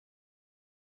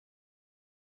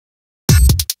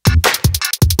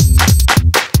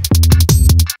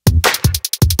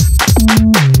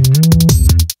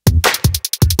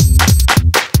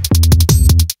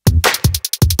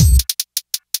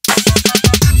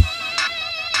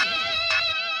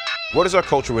What is our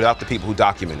culture without the people who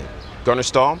document it? Gunnar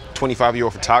Stahl,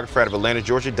 25-year-old photographer out of Atlanta,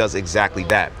 Georgia, does exactly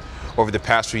that. Over the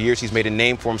past few years, he's made a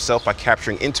name for himself by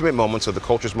capturing intimate moments of the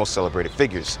culture's most celebrated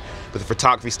figures. With a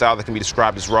photography style that can be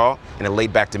described as raw and a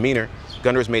laid-back demeanor,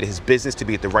 Gunnar has made it his business to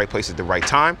be at the right place at the right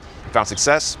time and found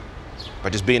success by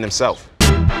just being himself.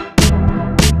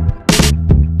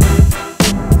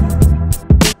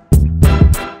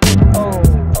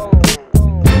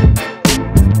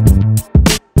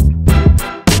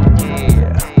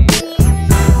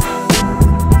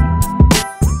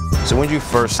 So when did you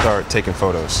first start taking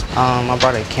photos? I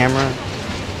brought a camera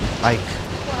like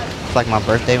my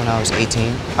birthday when I was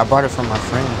 18. I brought it from my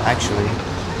friend, actually.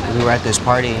 We were at this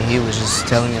party and he was just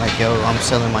telling me like, yo, I'm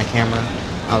selling my camera.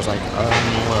 I was like,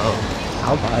 well,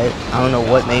 I'll buy it. I don't know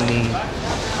what made me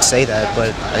say that,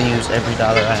 but I used every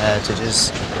dollar I had to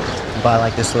just buy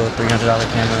like this little $300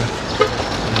 camera.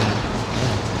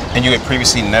 And you had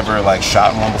previously never like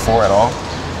shot one before at all?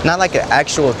 Not like an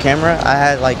actual camera.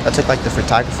 I took like the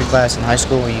photography class in high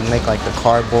school where you make like the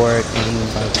cardboard and you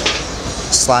like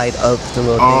slide up the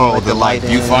little thing with the light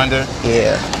viewfinder?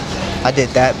 Yeah. I did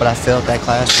that, but I failed that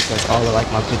class because all of like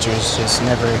my pictures just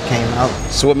never came out.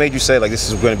 So what made you say like this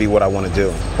is going to be what I want to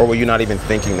do? Or were you not even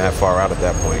thinking that far out at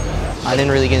that point? I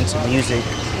didn't really get into music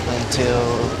until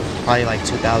probably like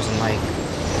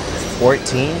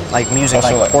 2014. Like music,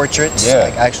 like portraits,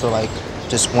 like actual like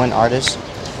just one artist.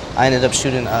 I ended up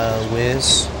shooting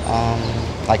Wiz,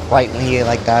 like right when he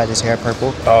like dyed his hair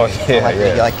purple. Oh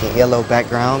yeah, like a yellow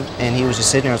background, and he was just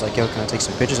sitting there. I was like, yo, can I take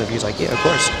some pictures of you? He was like, yeah, of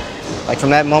course. Like from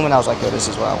that moment, I was like, yo, this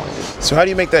is what I want to do. So how do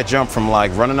you make that jump from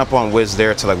like running up on Wiz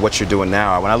there to like what you're doing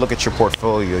now? When I look at your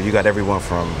portfolio, you got everyone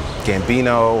from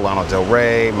Gambino, Lana Del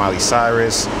Rey, Miley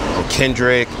Cyrus,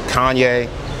 Kendrick, Kanye.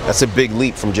 That's a big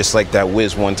leap from just like that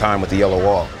Wiz one time with the yellow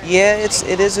wall. Yeah,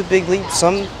 it is a big leap.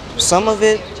 Some of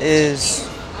it is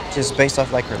just based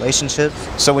off like relationships.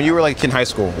 So when you were like in high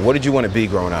school, what did you want to be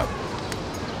growing up?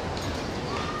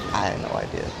 I had no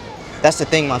idea. That's the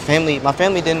thing, my family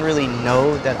didn't really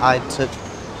know that I took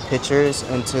pictures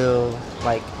until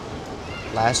like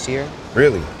last year.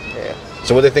 Really? Yeah.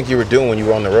 So what did they think you were doing when you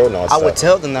were on the road and all that stuff? I would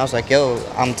tell them, I was like, yo,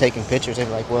 I'm taking pictures. They'd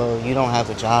be like, well, you don't have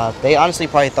a job. They honestly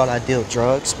probably thought I deal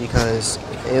drugs because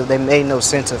they made no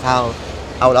sense of how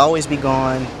I would always be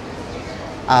gone.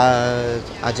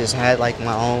 I just had like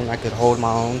my own, I could hold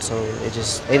my own, so it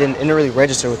didn't really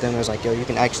register with them. It was like, yo, you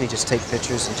can actually just take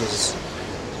pictures and just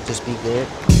be good.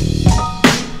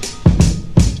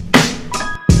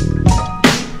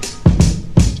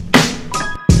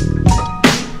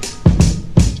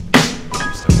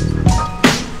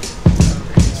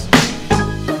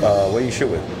 What do you shoot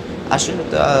with? I shoot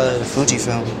with the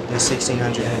Fujifilm, the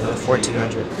 1600 and the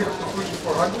 1400.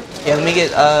 Yeah, let me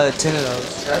get 10 of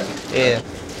those. Yeah.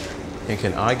 And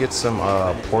can I get some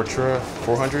Portra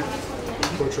 400?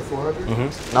 Portra 400?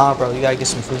 Mm-hmm. Nah, bro, you gotta get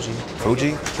some Fuji.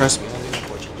 Fuji? Trust me.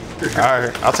 All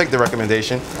right, I'll take the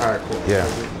recommendation. All right, cool. Yeah.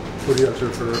 What do you have to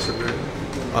do for the rest of the day?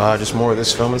 Just more of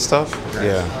this film and stuff. Okay.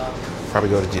 Yeah. Probably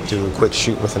go to do a quick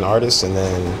shoot with an artist and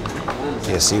then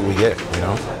see what we get, you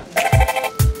know?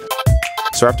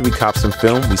 So after we copped some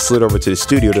film, we slid over to the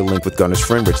studio to link with Gunnar's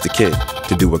friend, Rich the Kid,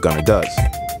 to do what Gunnar does,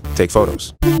 take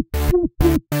photos.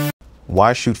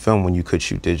 Why shoot film when you could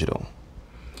shoot digital?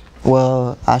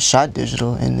 Well, I shot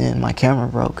digital and then my camera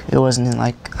broke. It wasn't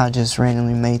like I just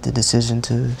randomly made the decision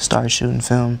to start shooting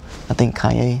film. I think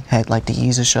Kanye had like the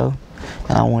Yeezus show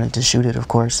and I wanted to shoot it, of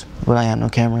course, but I had no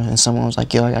camera and someone was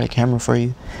like, yo, I got a camera for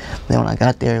you. Then when I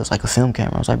got there, it was like a film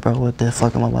camera. I was like, bro, what the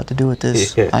fuck am I about to do with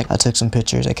this? Like, I took some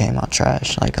pictures that came out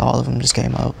trash. Like all of them just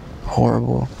came out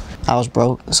horrible. I was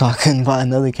broke, so I couldn't buy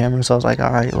another camera, so I was like,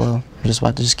 all right, well, I'm just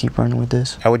about to just keep running with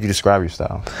this. How would you describe your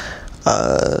style?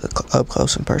 Up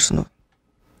close and personal.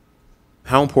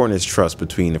 How important is trust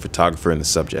between the photographer and the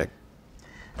subject?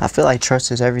 I feel like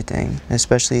trust is everything,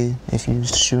 especially if you're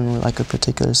shooting with like a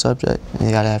particular subject.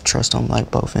 You gotta have trust on like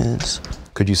both ends.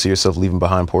 Could you see yourself leaving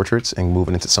behind portraits and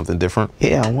moving into something different?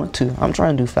 Yeah, I want to. I'm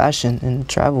trying to do fashion and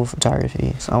travel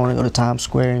photography. So I want to go to Times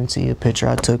Square and see a picture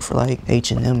I took for like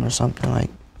H&M or something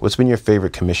like. What's been your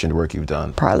favorite commissioned work you've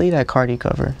done? Probably that Cardi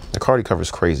cover. The Cardi cover's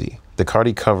crazy. The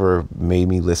Cardi cover made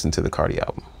me listen to the Cardi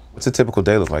album. What's a typical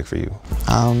day look like for you?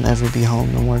 I'll never be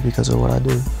home no more because of what I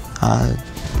do. I've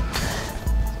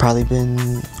probably been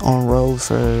on road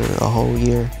for a whole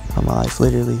year of my life,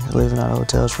 literally living out of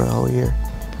hotels for a whole year.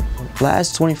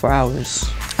 Last 24 hours,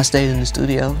 I stayed in the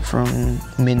studio from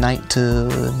midnight to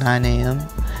 9 a.m.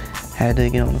 Had to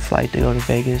get on a flight to go to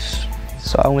Vegas.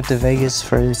 So I went to Vegas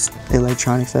for the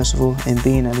electronic festival, and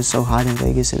being that it's so hot in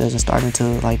Vegas, it doesn't start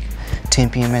until like 10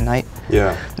 p.m. at night.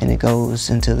 Yeah. And it goes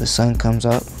until the sun comes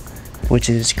up. which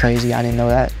is crazy. I didn't know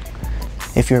that.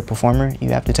 If you're a performer, you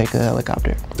have to take a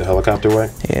helicopter. The helicopter way?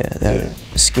 Yeah,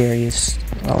 that's scariest.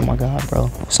 Oh my God,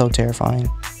 bro. So terrifying.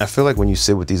 I feel like when you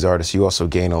sit with these artists, you also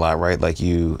gain a lot, right? Like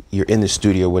you're in the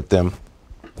studio with them.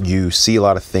 You see a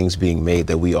lot of things being made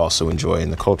that we also enjoy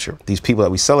in the culture. These people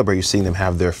that we celebrate, you're seeing them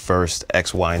have their first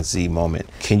X, Y, and Z moment.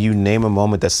 Can you name a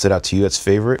moment that stood out to you that's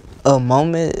favorite? A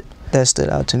moment that stood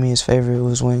out to me as favorite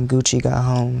was when Gucci got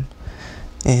home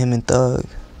and him and Thug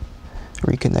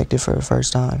reconnected for the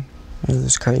first time. It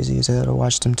was crazy as hell to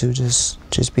watch them two just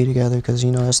be together, because, you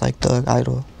know, it's like Thug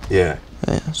idol. Yeah.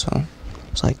 Yeah, so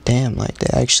it's like, damn, like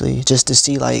they actually, just to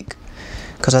see, like,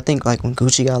 because I think like when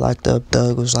Gucci got locked up,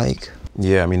 Thug was like,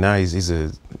 yeah, I mean, now he's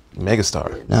a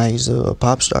megastar. now he's a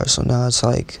pop star, so now it's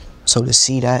like, so to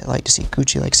see that, like to see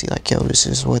Gucci, like see like, yo, this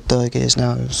is what Thug is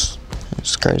now, it's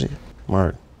crazy.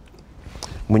 Word.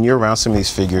 When you're around some of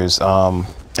these figures, it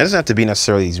doesn't have to be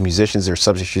necessarily these musicians or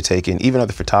subjects you're taking, even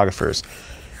other photographers.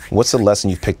 What's the lesson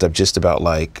you've picked up just about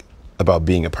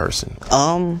being a person?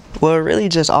 Well, really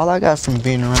just all I got from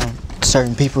being around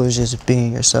certain people is just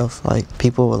being yourself. Like,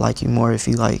 people will like you more if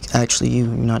you like actually you're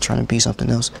not trying to be something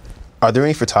else. Are there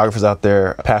any photographers out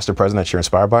there, past or present, that you're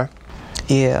inspired by?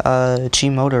 Yeah,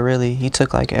 Chimoda, really. He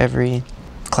took like every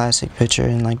classic picture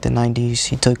in like the 90s.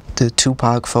 He took the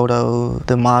Tupac photo,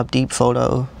 the Mobb Deep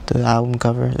photo, the album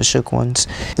cover, the Shook ones,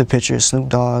 the picture of Snoop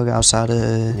Dogg outside of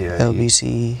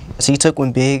LBC. So he took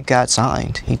when Big got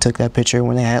signed. He took that picture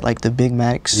when they had like the Big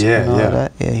Macs and all of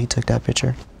that. Yeah, he took that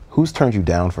picture. Who's turned you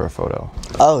down for a photo?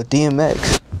 Oh,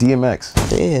 DMX.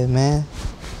 DMX? Yeah, man.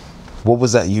 What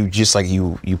was that? You just like,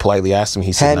 you politely asked him,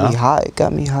 he said no? Had me hot,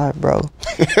 got me hot, bro.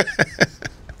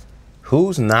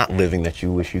 Who's not living that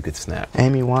you wish you could snap?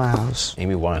 Amy Winehouse.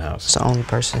 Amy Winehouse. It's the only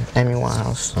person. Amy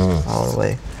Winehouse, all the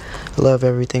way. I love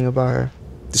everything about her.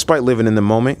 Despite living in the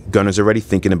moment, Gunner's already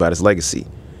thinking about his legacy.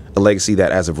 A legacy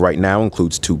that, as of right now,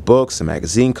 includes 2 books, a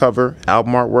magazine cover,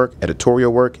 album artwork,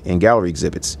 editorial work, and gallery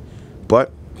exhibits.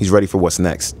 But he's ready for what's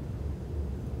next.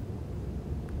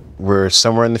 We're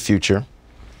somewhere in the future.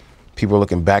 People are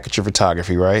looking back at your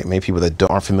photography, right? Maybe people that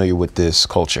aren't familiar with this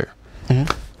culture.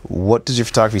 What does your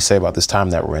photography say about this time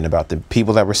that we're in, about the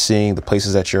people that we're seeing, the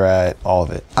places that you're at, all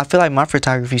of it? I feel like my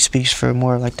photography speaks for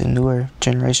more like the newer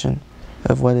generation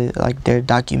of what it, like they're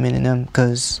documenting them,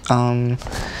 because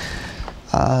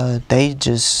they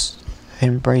just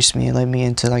embraced me and let me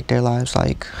into like their lives.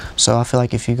 Like, so I feel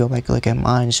like if you go back and look at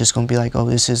mine, it's just gonna be like, oh,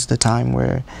 this is the time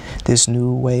where this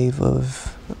new wave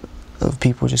of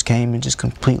people just came and just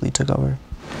completely took over.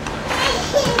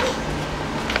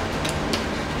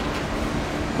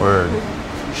 Word.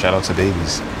 Shout out to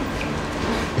babies.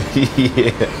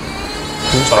 Yeah.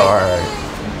 Alright.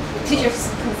 Teacher's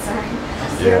concerned.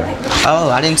 Yeah.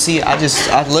 Oh, I didn't see. I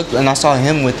looked and I saw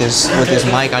him with his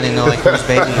mic. I didn't know like whose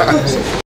baby it was.